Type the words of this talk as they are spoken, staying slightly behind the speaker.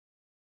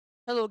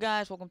Hello,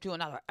 guys. Welcome to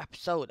another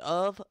episode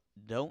of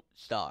Don't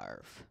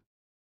Starve.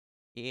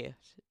 Yes.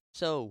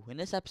 So, in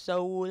this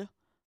episode,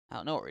 I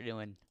don't know what we're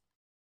doing,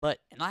 but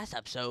in last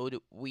episode,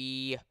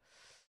 let's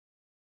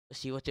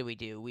see, what did we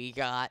do? We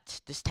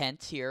got this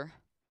tent here.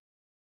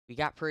 We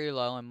got pretty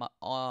low and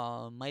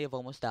might have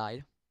almost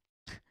died.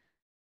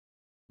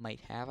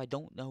 Might have. I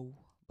don't know,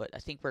 but I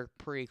think we're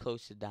pretty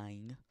close to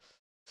dying.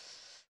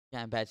 Got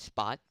in a bad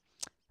spot,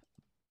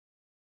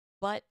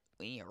 but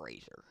we need a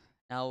razor.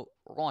 Now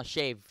we're gonna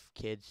shave,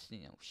 kids.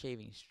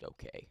 Shaving's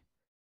okay.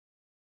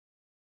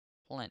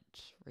 Flint,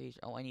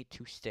 razor. Oh, I need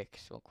 2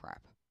 sticks. Oh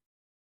crap.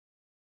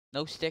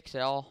 No sticks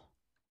at all.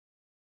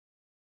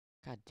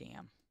 God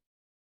damn.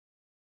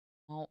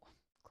 Oh,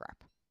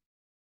 crap.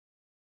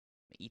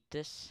 Eat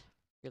this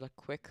real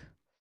quick.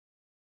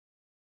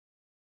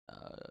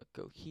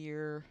 Go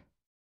here.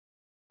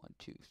 1,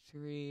 2,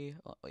 3.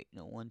 Oh, wait,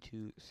 no. 1,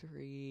 2,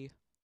 3.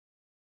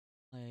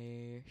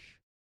 Flash.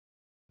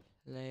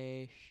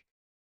 Flash.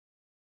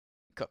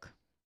 Cook.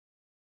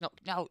 No,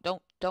 no,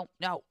 don't,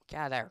 no. Get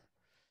out of there.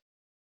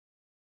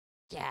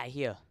 Get out of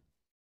here.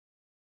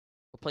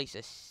 We'll place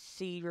a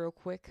seed real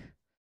quick.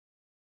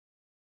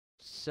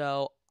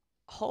 So,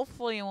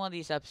 hopefully in one of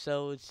these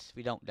episodes,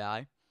 we don't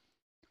die.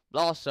 But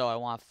also, I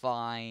want to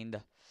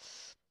find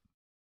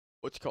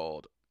what's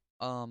called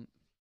um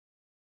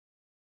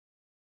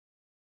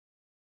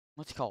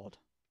what's it called?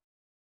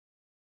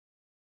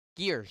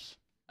 Gears.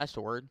 That's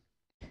the word.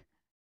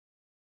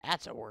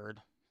 That's a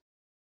word.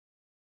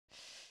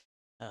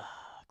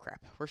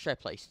 Crap. Where should I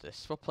place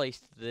this? We'll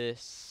place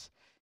this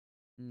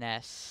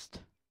nest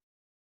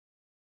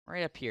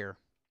right up here.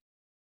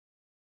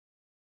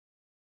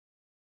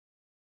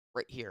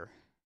 Right here.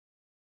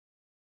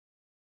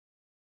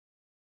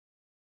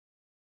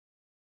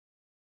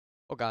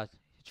 Oh god,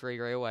 it's ready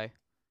right away.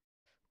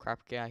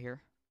 Crap, get out of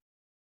here.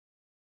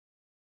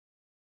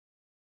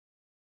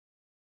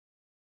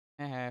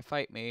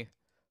 Fight me,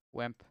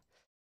 wimp.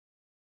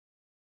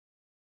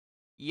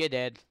 You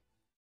dead.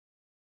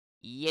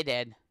 You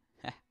dead.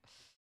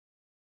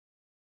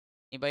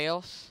 Anybody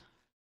else?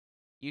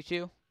 You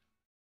two?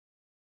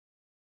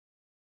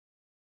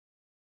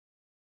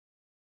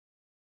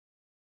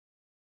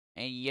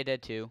 And you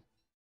dead too.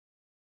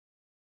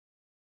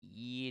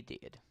 You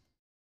did.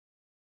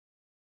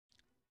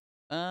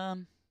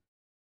 Um,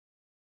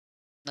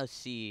 let's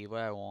see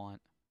what I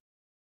want.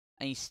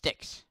 I need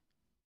sticks.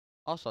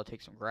 Also, I'll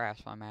take some grass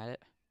if I'm at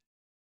it.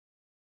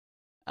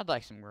 I'd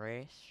like some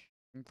grass.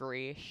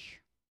 Grass.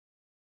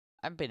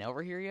 I haven't been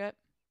over here yet.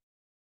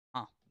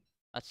 Huh.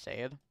 That's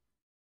sad.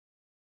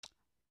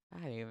 I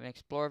didn't even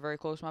explore very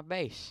close to my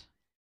base.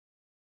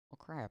 Oh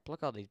crap,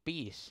 look at all these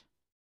bees.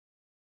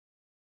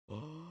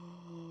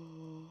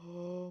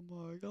 Oh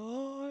my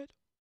god.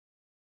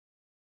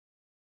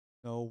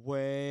 No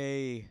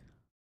way.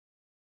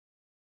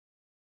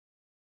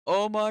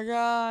 Oh my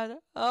god.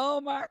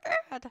 Oh my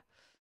god.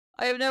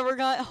 I have never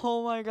got.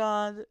 Oh my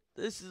god.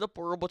 This is a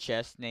portable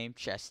chest named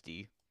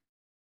Chesty.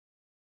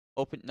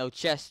 Open. No,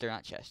 Chester,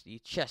 not Chesty.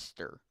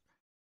 Chester.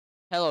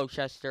 Hello,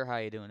 Chester. How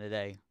you doing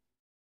today?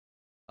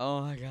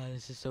 Oh my god,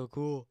 this is so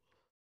cool.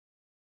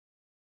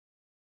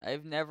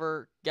 I've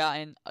never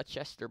gotten a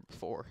Chester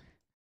before.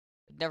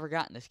 I've never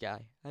gotten this guy.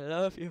 I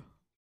love you.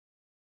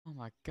 Oh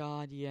my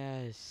god,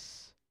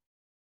 yes.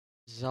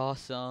 This is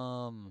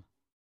awesome.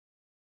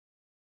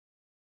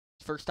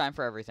 First time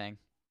for everything.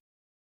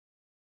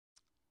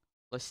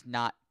 Let's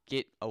not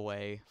get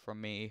away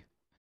from me.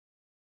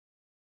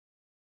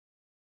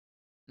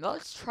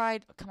 Let's try.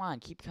 Come on,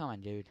 keep coming,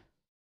 dude.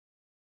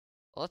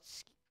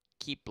 Let's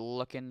keep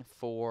looking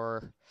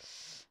for.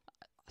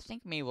 I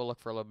think maybe we'll look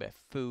for a little bit of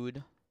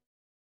food.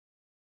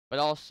 But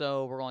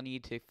also, we're going to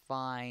need to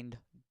find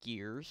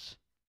gears.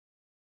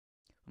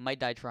 We might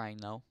die trying,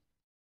 though.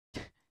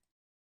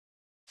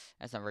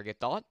 That's never a good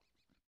thought.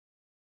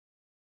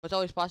 But it's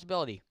always a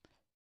possibility.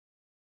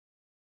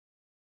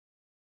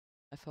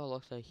 That fellow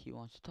looks like he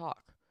wants to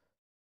talk.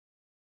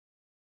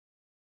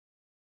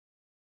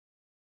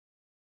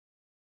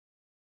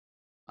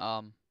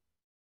 Um,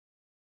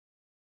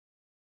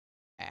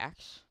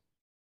 axe?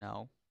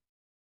 No.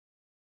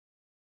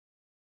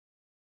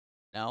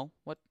 No?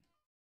 What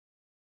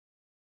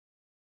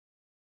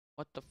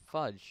the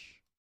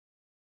fudge?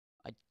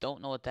 I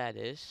don't know what that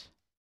is.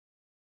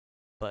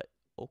 But,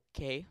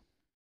 okay.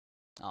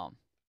 Um,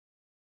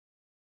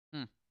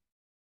 hmm.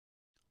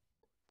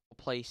 We'll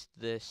place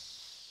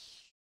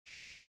this.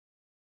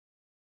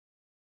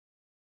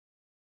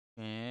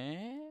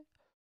 Eh?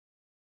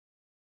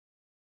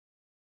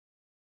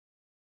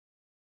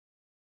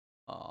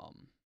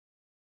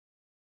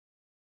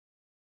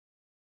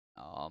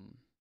 Um,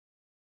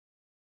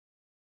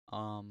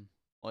 um,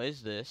 what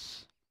is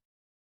this?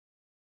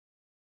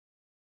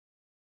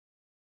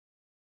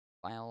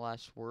 Final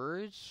last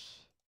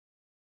words?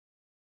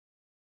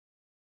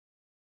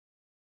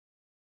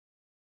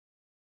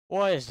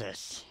 What is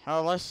this?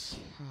 Let's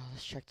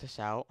check this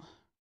out.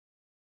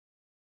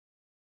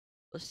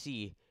 Let's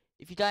see.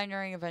 If you die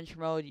during adventure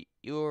mode,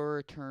 you'll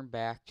return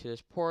back to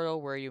this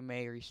portal where you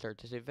may restart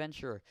this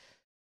adventure.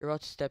 You're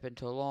about to step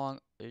into a long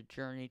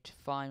journey to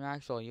find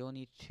Maxwell. You'll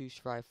need to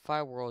survive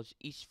 5 worlds,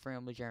 each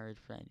randomly generated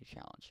for any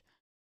challenge.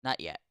 Not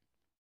yet.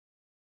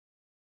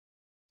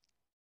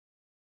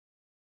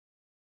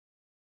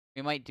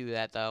 We might do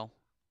that, though.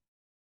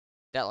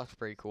 That looks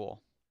pretty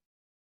cool.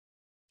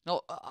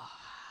 No, I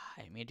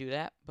didn't mean to do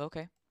that, but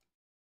okay.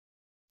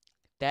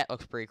 That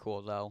looks pretty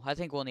cool, though. I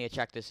think we'll need to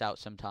check this out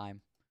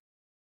sometime.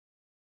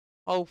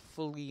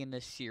 Hopefully in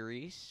this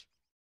series.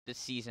 This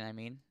season, I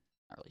mean.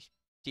 Not really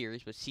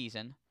series, but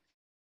season.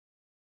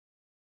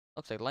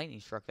 Looks like lightning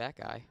struck that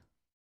guy.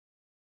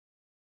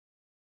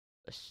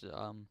 This,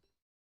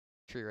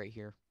 tree right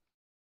here.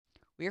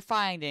 We are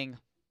finding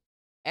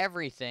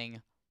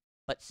everything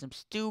but some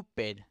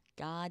stupid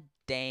god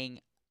dang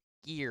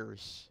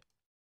gears.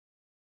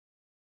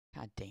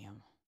 God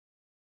damn.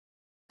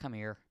 Come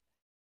here.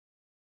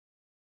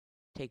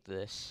 Take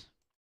this.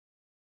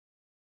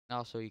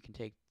 Also, you can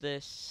take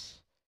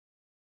this.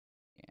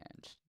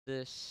 And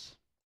this.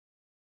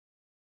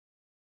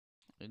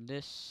 And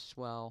this,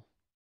 well,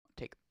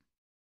 take.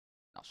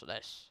 Also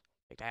this.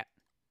 Take that.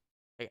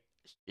 Take it.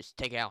 Just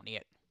take it out and eat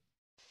it.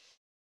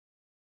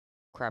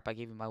 Crap, I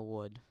gave you my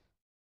wood.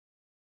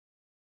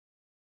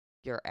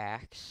 Your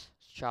axe.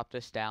 Let's chop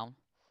this down.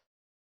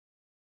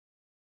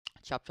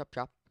 Chop, chop,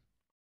 chop.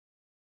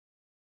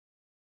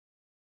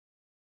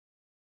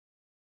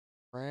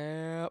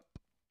 Crap.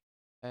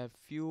 Add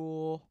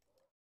fuel.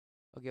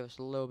 I'll give us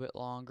a little bit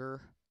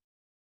longer.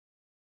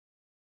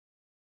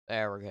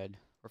 There, we're good.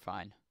 We're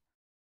fine.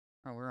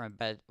 Oh, we're in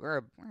bed. We're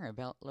in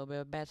a little bit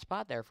of a bad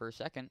spot there for a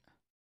second.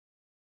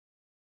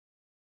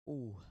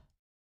 Ooh,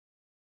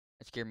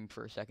 that scared me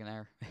for a second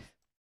there.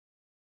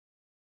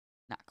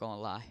 Not gonna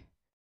lie.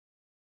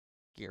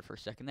 Gear for a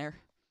second there.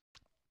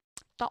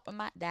 Thought we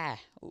might die.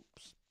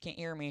 Oops, can't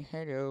hear me.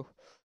 Hello.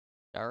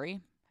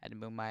 Sorry, had to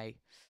move my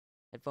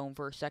headphone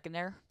for a second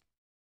there.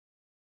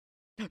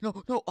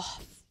 No, no. Oh,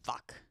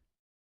 fuck.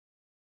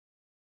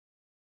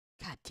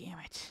 God damn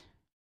it.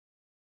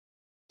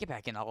 Get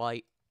back in the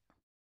light.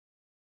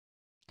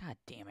 God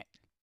damn it.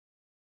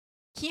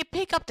 Can you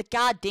pick up the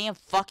goddamn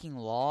fucking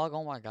log?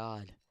 Oh my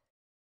god.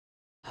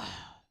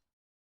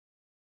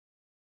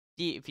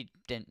 If you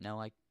didn't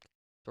know, I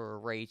sort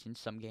of rage in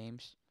some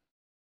games.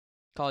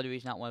 Call of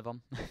Duty's not one of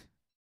them.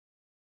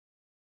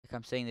 Like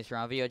I'm saying this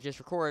around video I just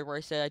recorded where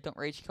I said I don't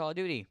rage in Call of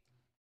Duty.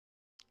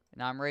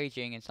 And I'm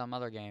raging in some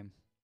other game.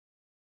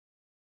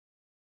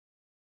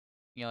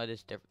 You know, it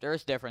is different. There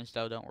is difference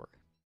though, don't worry.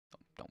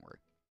 Don't worry.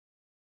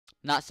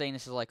 Not saying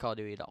this is like Call of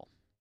Duty at all.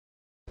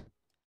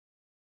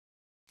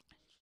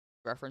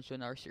 Reference to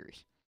another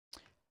series.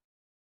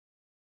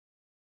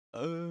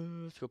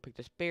 Let's go pick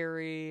this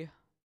berry.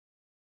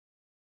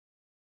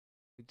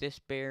 Pick this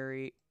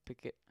berry.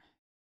 Pick it.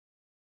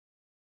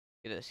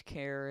 Get this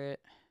carrot.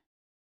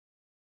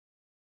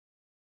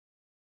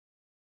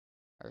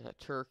 There's a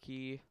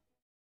turkey.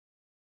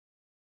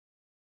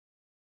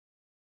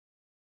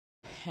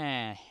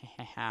 I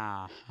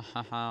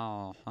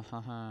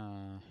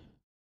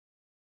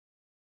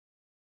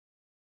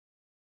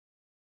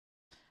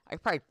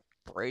could probably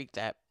break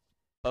that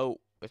boat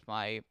with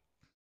my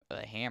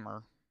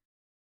hammer.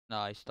 No,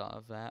 I still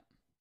have that.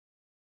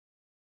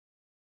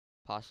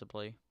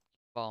 Possibly.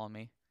 Follow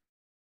me.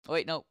 Oh,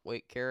 wait, no.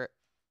 Wait, carrot.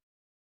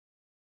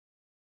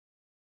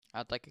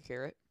 I'd like a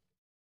carrot.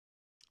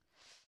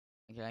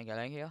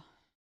 Thank you.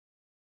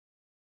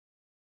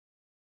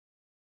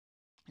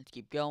 Let's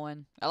keep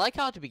going. I like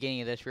how at the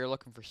beginning of this we were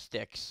looking for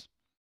sticks.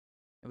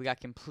 And we got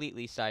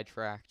completely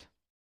sidetracked.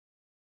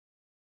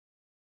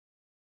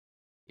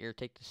 Here,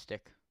 take the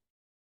stick.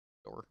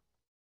 Or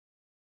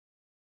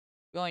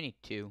we only need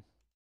 2.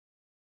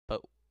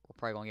 But we're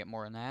probably gonna get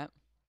more than that.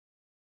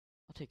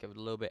 I'll take a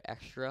little bit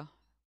extra.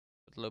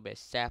 With a little bit of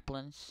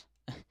saplings.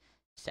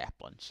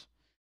 Saplings.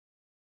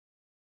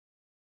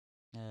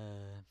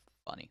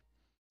 Funny.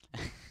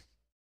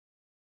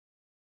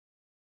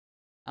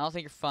 I don't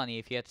think you're funny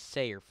if you have to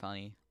say you're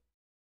funny.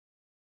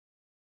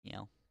 You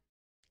know.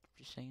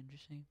 Just saying,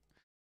 just saying.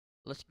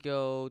 Let's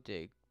go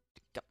dig.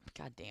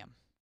 God damn.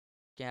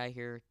 Get out of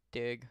here.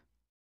 Dig.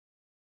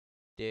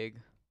 Dig.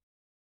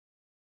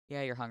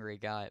 Yeah, you're hungry.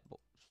 Got it.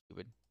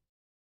 Stupid.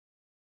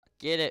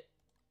 Get it.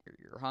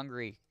 You're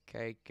hungry.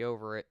 Okay, get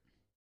over it.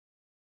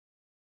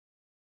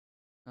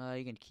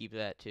 You can keep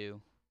that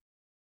too.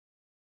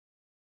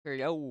 Here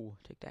you go.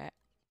 Take that.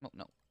 No,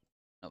 no.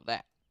 No,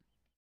 that.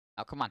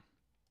 Now, come on.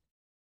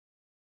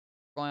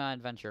 Going on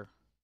adventure.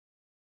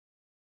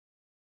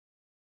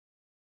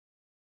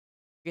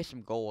 Get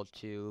some gold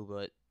too,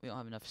 but we don't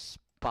have enough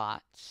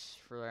spots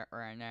for that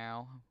right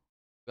now.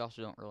 We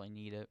also don't really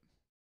need it.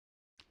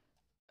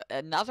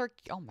 Another.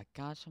 Oh my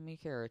god, so many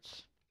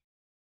carrots.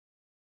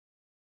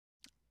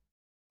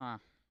 Huh.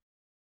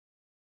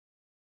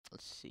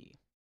 Let's see.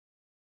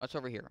 What's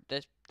over here?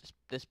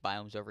 This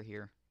biome's over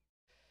here.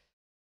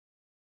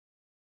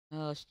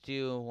 Let's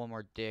do one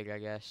more dig, I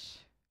guess.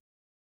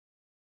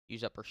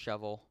 Use up our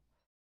shovel.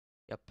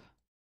 Yep.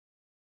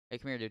 Hey,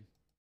 come here, dude.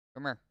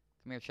 Come here.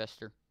 Come here,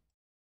 Chester.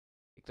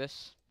 Take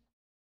this.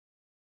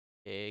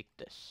 Take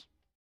this.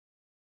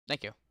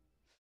 Thank you.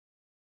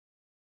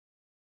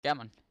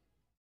 Come on.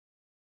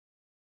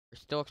 We're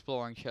still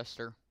exploring,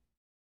 Chester.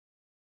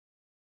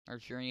 Our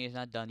journey is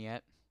not done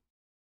yet.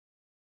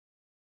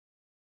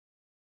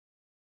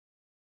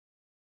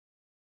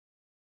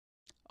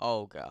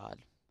 Oh, God.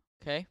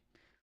 Okay.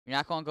 You're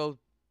not gonna go...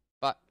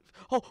 But...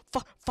 Oh,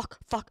 fuck, fuck,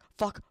 fuck,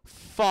 fuck,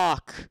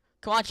 fuck.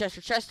 Come on,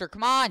 Chester, Chester,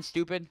 come on,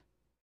 stupid.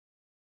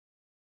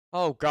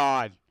 Oh,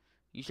 God.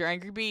 Use your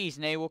angry bees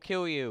and they will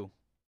kill you.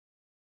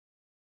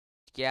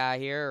 Get out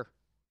of here.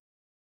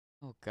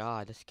 Oh,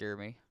 God, that scared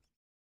me.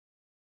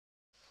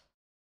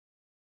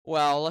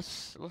 Well,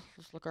 let's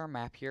look at our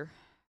map here.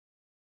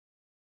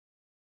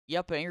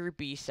 Yep, angry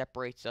bee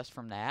separates us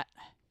from that.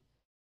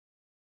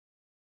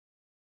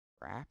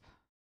 Crap.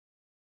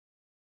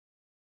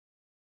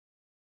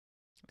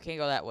 We can't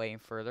go that way any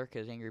further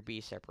because angry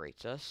bee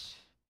separates us.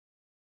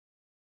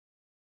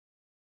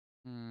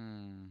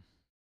 Oopsie.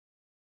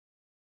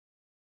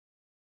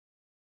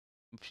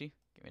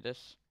 Give me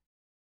this.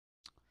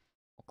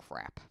 Oh,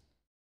 crap.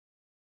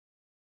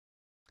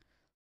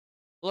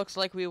 Looks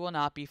like we will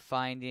not be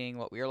finding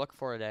what we are looking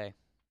for today.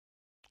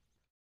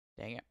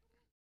 Dang it.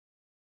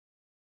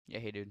 Yeah,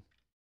 hey, dude.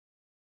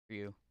 For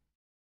you.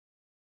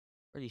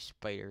 Where are these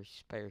spiders?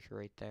 Spiders are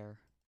right there.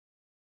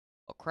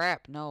 Oh,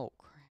 crap. No.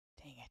 Crap.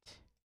 Dang it.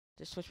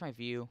 Just switch my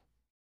view.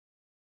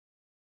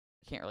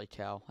 I can't really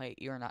tell. Hey,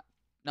 you're not...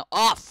 No.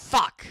 Oh,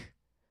 fuck!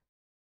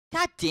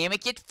 God damn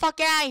it. Get the fuck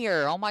out of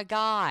here. Oh, my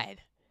God.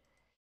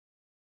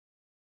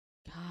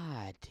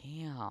 God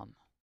damn.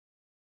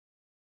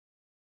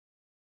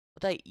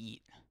 What did I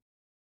eat?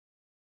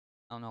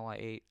 I don't know what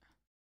I ate.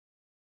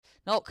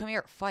 No, come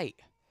here. Fight.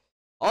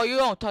 Oh, you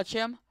don't touch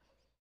him.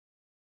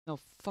 No,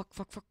 fuck,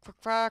 fuck, fuck, fuck,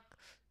 fuck.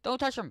 Don't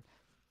touch him.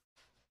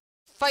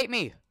 Fight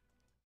me.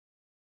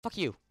 Fuck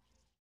you.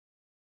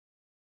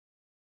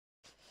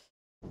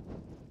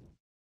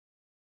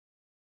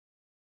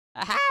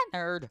 Aha,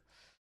 nerd.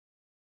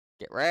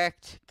 Get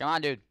wrecked. Come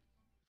on, dude.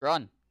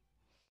 Run.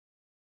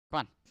 Come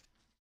on.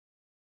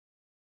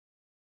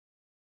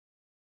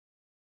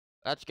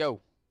 Let's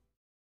go.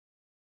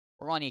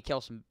 We're going to need to kill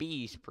some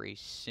bees pretty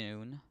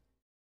soon.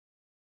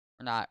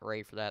 We're not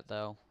ready for that,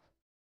 though.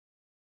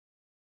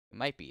 We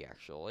might be,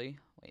 actually.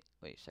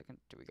 Wait a second.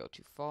 Did we go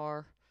too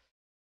far?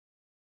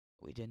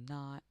 We did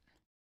not.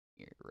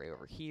 You're right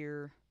over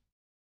here.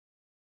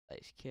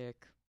 Nice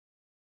kick.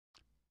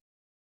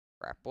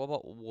 Crap. What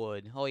about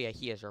wood? Oh, yeah,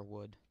 he has our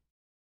wood.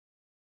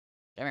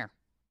 Come here.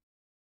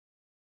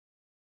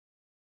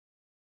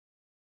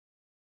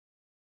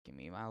 Give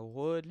me my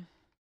wood.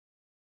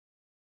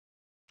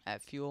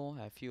 Add fuel,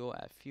 add fuel,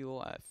 add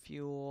fuel, add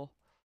fuel.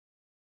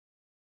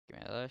 Give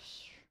me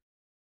this.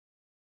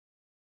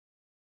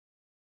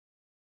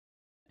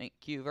 Thank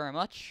you very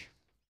much.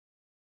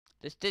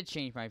 This did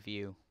change my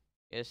view.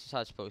 Yeah, this is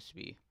how it's supposed to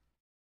be.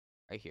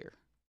 Right here.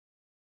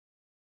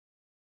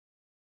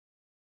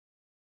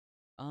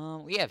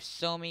 We have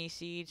so many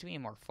seeds. We need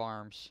more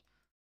farms.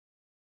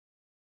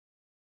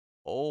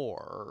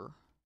 Or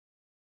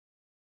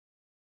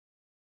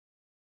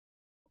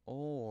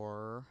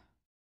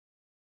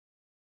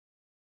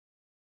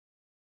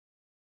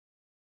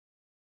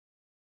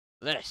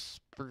this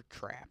bird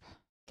trap.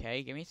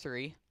 Okay, give me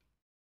 3.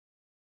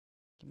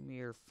 Give me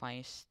your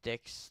finest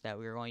sticks that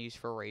we were going to use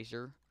for a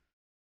razor.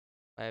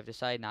 I have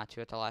decided not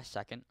to at the last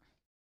second.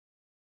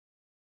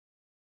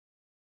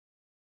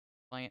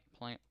 Plant,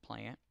 plant,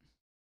 plant.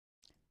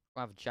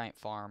 We'll have a giant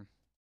farm.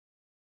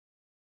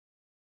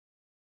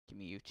 Give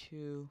me you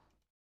 2.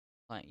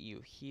 Plant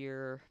you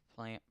here.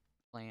 Plant,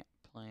 plant,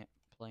 plant,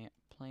 plant,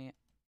 plant,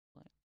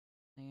 plant,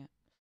 plant.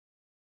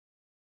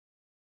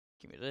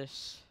 Give me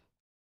this.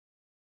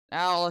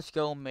 Now let's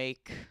go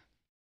make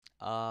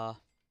trap.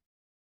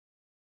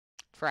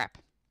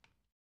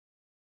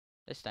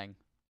 This thing.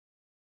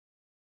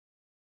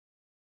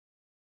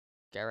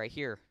 Get right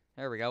here.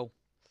 There we go.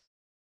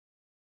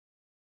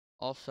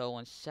 Also,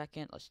 1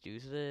 second. Let's do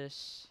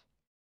this.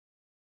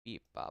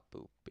 Beep bop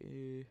boop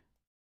boo.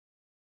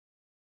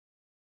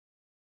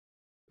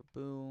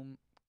 Boom.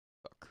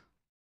 Cook.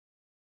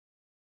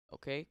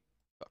 Okay.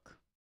 Cook.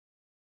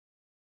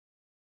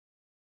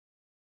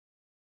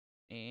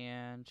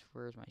 And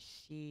where's my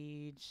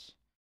seeds?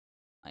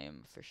 I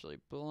am officially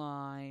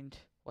blind.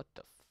 What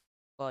the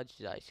fudge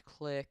did I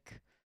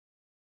click?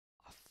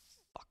 Oh,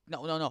 fuck.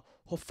 No, no, no.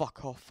 Oh,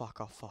 fuck. Oh, fuck.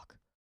 Oh, fuck.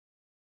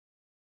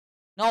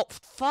 No,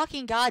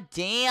 fucking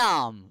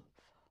goddamn.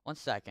 1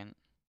 second.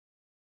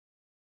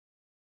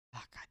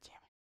 Ah, god damn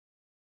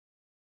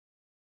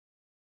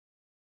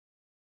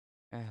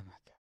it. Oh my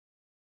god.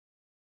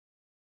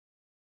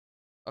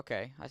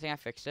 Okay, I think I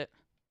fixed it.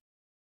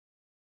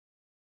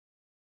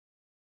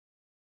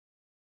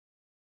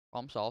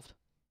 Problem solved.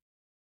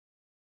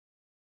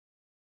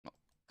 Oh,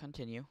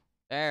 continue.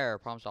 There,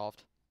 problem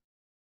solved.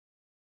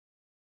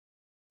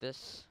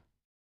 This.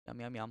 Yum,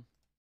 yum, yum.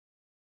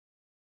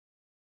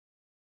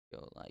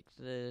 Go like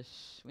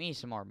this. We need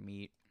some more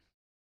meat.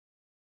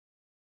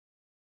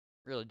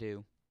 Really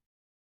do.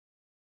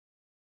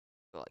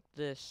 Go like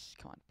this.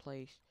 Come on,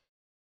 place.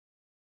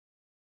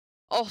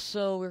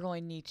 Also, we're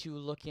going to need to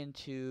look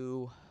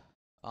into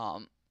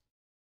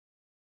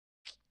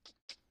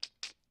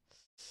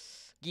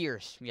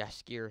gears.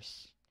 Yes,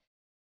 gears.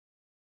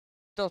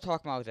 Still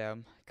talking about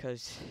them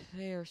because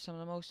they are some of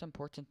the most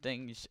important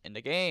things in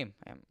the game.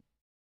 And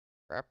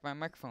crap, my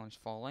microphone's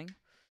falling.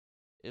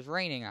 It's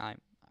raining.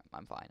 I'm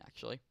fine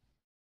actually.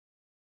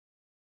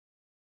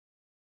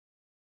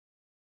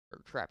 Our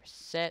trap is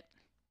set.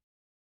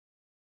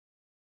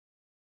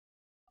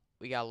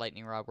 We got a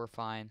lightning rod. We're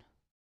fine.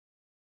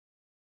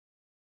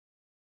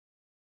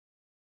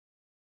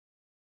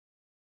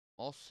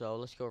 Also,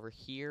 let's go over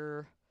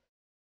here.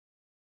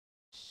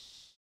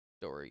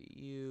 Story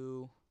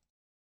you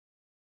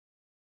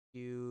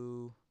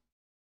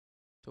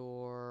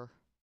store.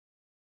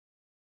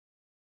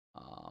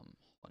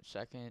 1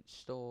 second.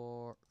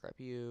 Store. Grab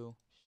you.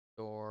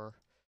 Store.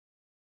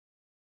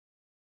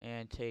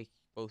 And take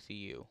both of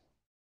you.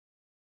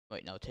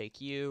 Wait, no, take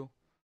you.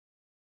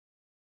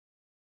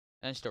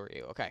 And store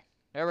you. Okay.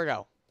 There we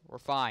go. We're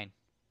fine.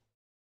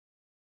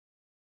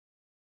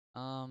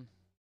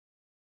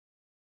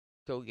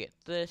 Go get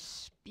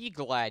this. Be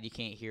glad you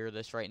can't hear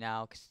this right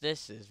now, because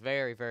this is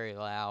very, very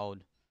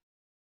loud.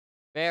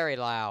 Very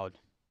loud.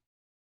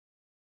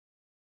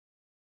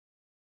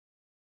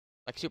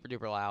 Like super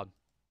duper loud.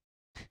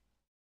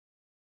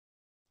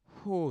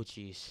 Oh,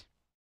 jeez.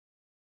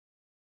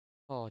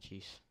 Oh,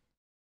 jeez.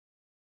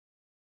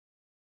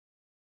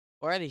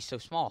 Why are these so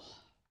small?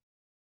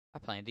 I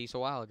planned these a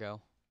while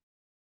ago.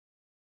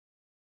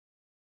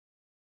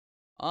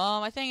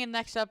 I think in the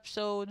next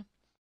episode,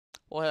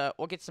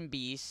 we'll get some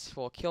bees.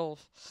 We'll kill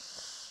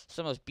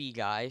some of those bee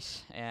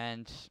guys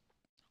and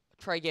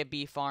try to get a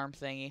bee farm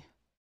thingy.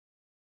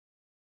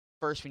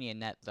 First, we need a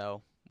net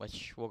though,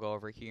 which we'll go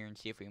over here and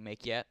see if we can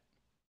make yet.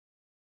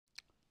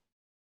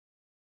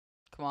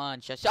 Come on,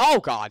 Chester. Oh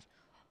god!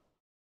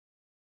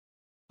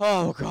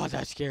 Oh god,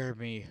 that scared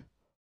me.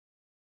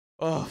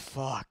 Oh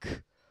fuck.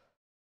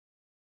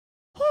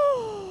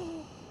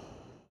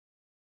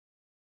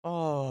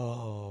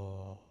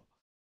 Oh.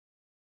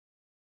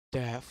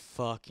 That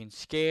fucking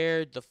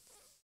scared the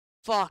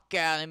fuck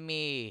out of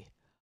me.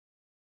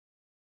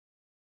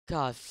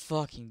 God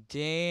fucking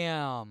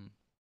damn.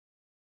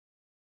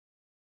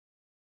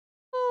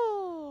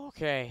 Oh,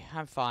 okay,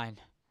 I'm fine.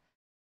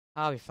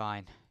 I'll be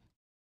fine.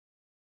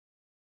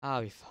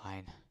 I'll be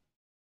fine.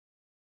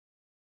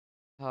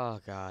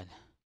 Oh god.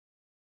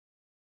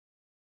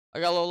 I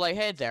got a little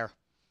lightheaded there.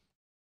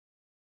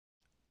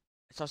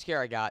 That's how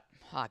scared I got.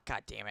 Ah,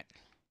 god damn it.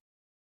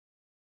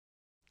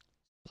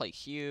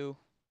 Place you.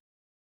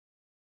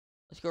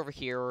 Let's go over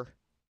here.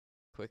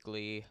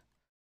 Quickly.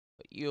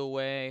 Put you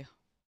away.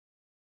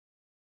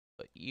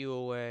 Put you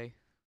away.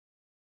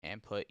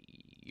 And put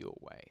you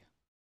away.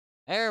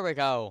 There we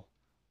go.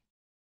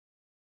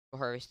 We'll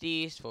harvest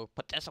these. We'll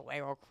put this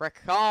away real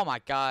quick. Oh my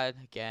god.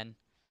 Again.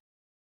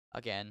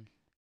 Again.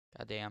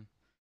 Goddamn.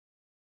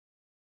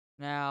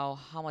 Now,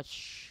 how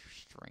much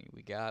string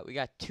we got? We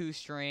got 2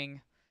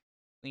 string.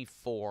 We need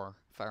 4,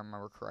 if I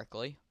remember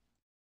correctly.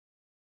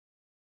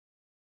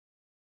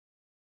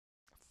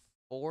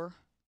 4?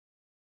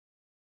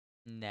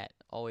 Net.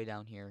 All the way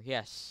down here.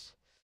 Yes.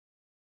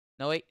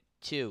 No, wait.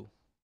 2.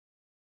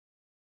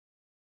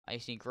 I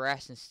just need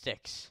grass and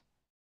sticks.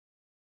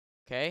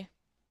 Okay.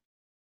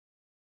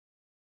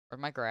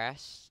 Where's my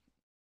grass?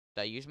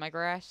 Did I use my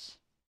grass?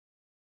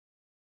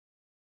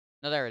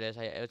 No, there it is.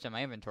 It's in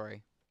my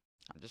inventory.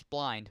 I'm just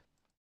blind.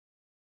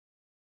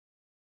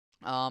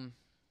 Let's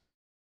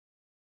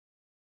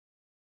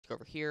go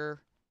over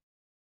here.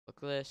 Look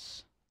at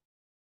this.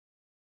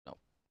 No.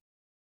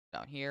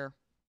 Down here.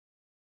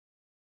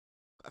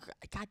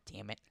 God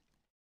damn it.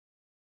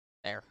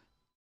 There.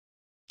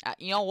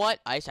 You know what?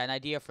 I just had an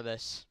idea for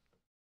this.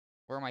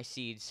 Where are my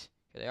seeds?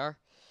 Here they are.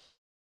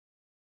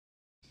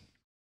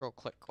 Go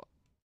click,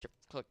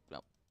 click, no,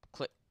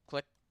 click,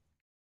 click.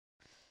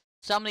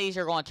 Some of these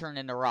are going to turn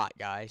into rot,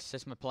 guys.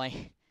 That's my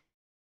plan.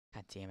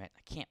 God damn it.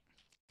 I can't.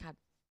 God,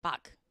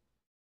 fuck.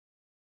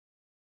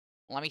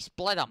 Let me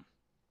split them.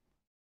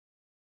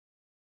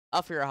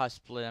 I'll figure out how to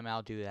split them.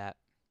 I'll do that.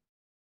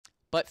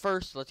 But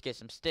first, let's get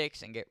some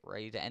sticks and get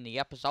ready to end the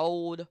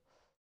episode.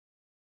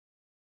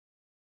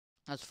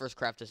 Let's first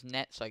craft this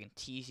net so I can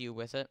tease you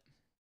with it.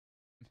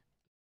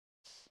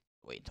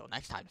 Wait until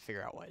next time to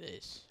figure out what it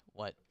is.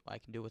 What I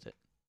can do with it.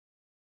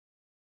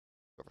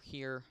 Over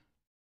here.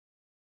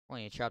 I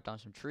need to chop down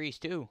some trees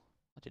too.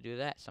 I'll have to do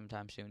that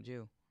sometime soon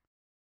too.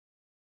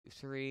 2,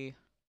 3.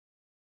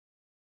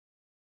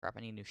 Crap,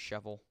 I need a new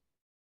shovel.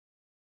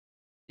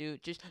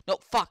 Dude, just no,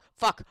 fuck,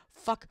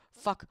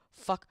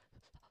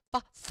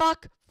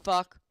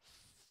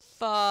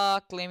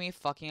 leave me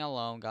fucking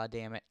alone, god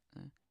damn it.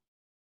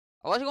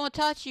 I wasn't gonna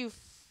touch you.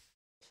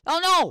 Oh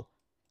no!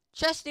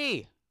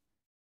 Chesty!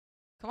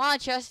 Come on,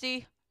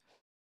 Chesty!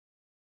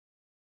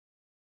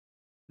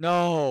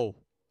 No!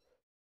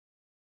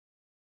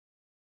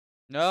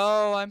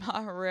 No, I'm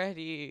not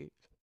ready.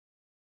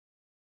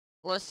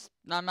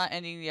 I'm not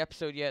ending the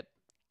episode yet,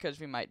 because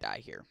we might die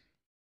here.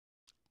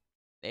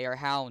 They are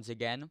hounds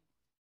again.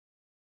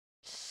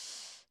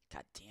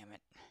 God damn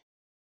it.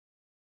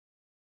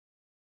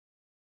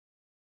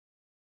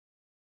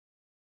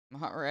 I'm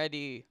not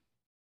ready.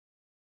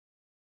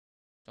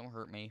 Don't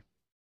hurt me.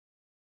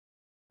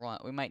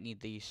 We might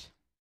need these.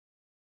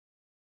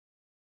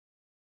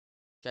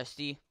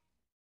 Chesty.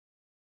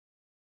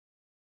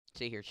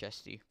 Stay here,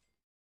 Chesty.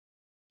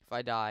 If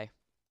I die,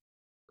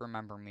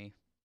 remember me.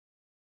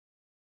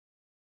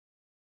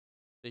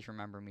 Please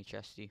remember me,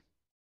 Chesty.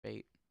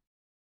 Wait.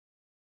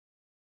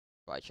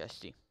 Bye,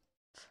 Chesty.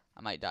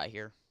 I might die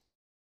here.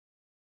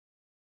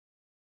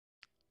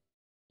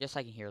 Yes,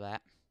 I can hear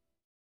that.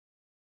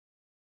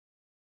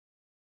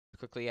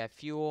 Quickly add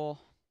fuel.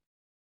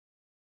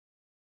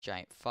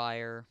 Giant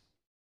fire.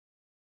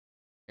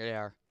 Here they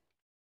are.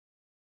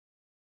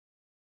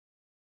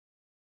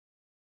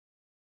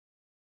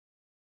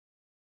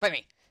 Fight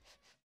me!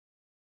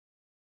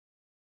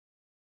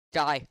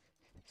 Die.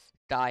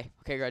 Die.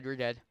 Okay, good, you're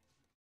dead.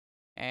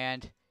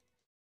 And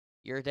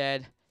you're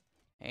dead.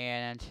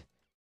 And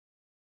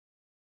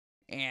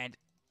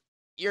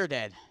you're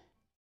dead.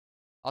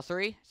 All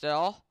three? Is that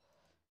all?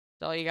 Is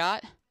that all you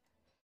got? I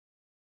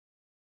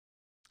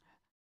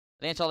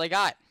think that's all they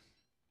got.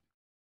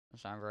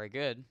 That's not very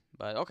good,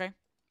 but okay.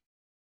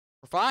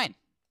 We're fine.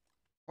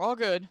 We're all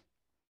good.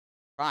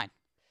 Fine.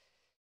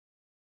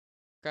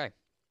 Okay.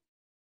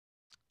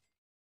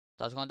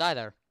 So I was gonna die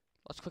there.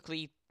 Let's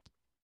quickly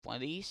one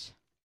of these.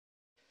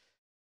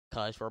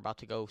 Cause we're about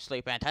to go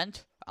sleep and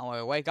tent. And when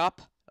we wake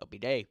up, it'll be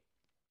day.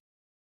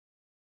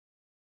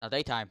 Now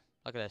daytime.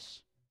 Look at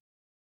this.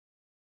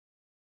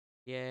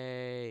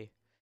 Yay. It's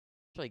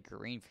really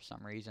green for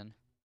some reason.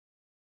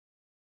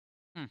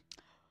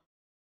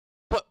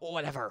 But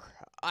whatever.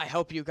 I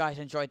hope you guys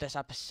enjoyed this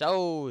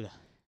episode.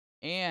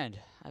 And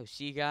I will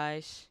see you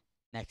guys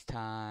next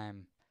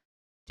time.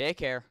 Take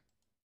care.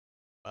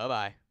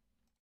 Bye-bye.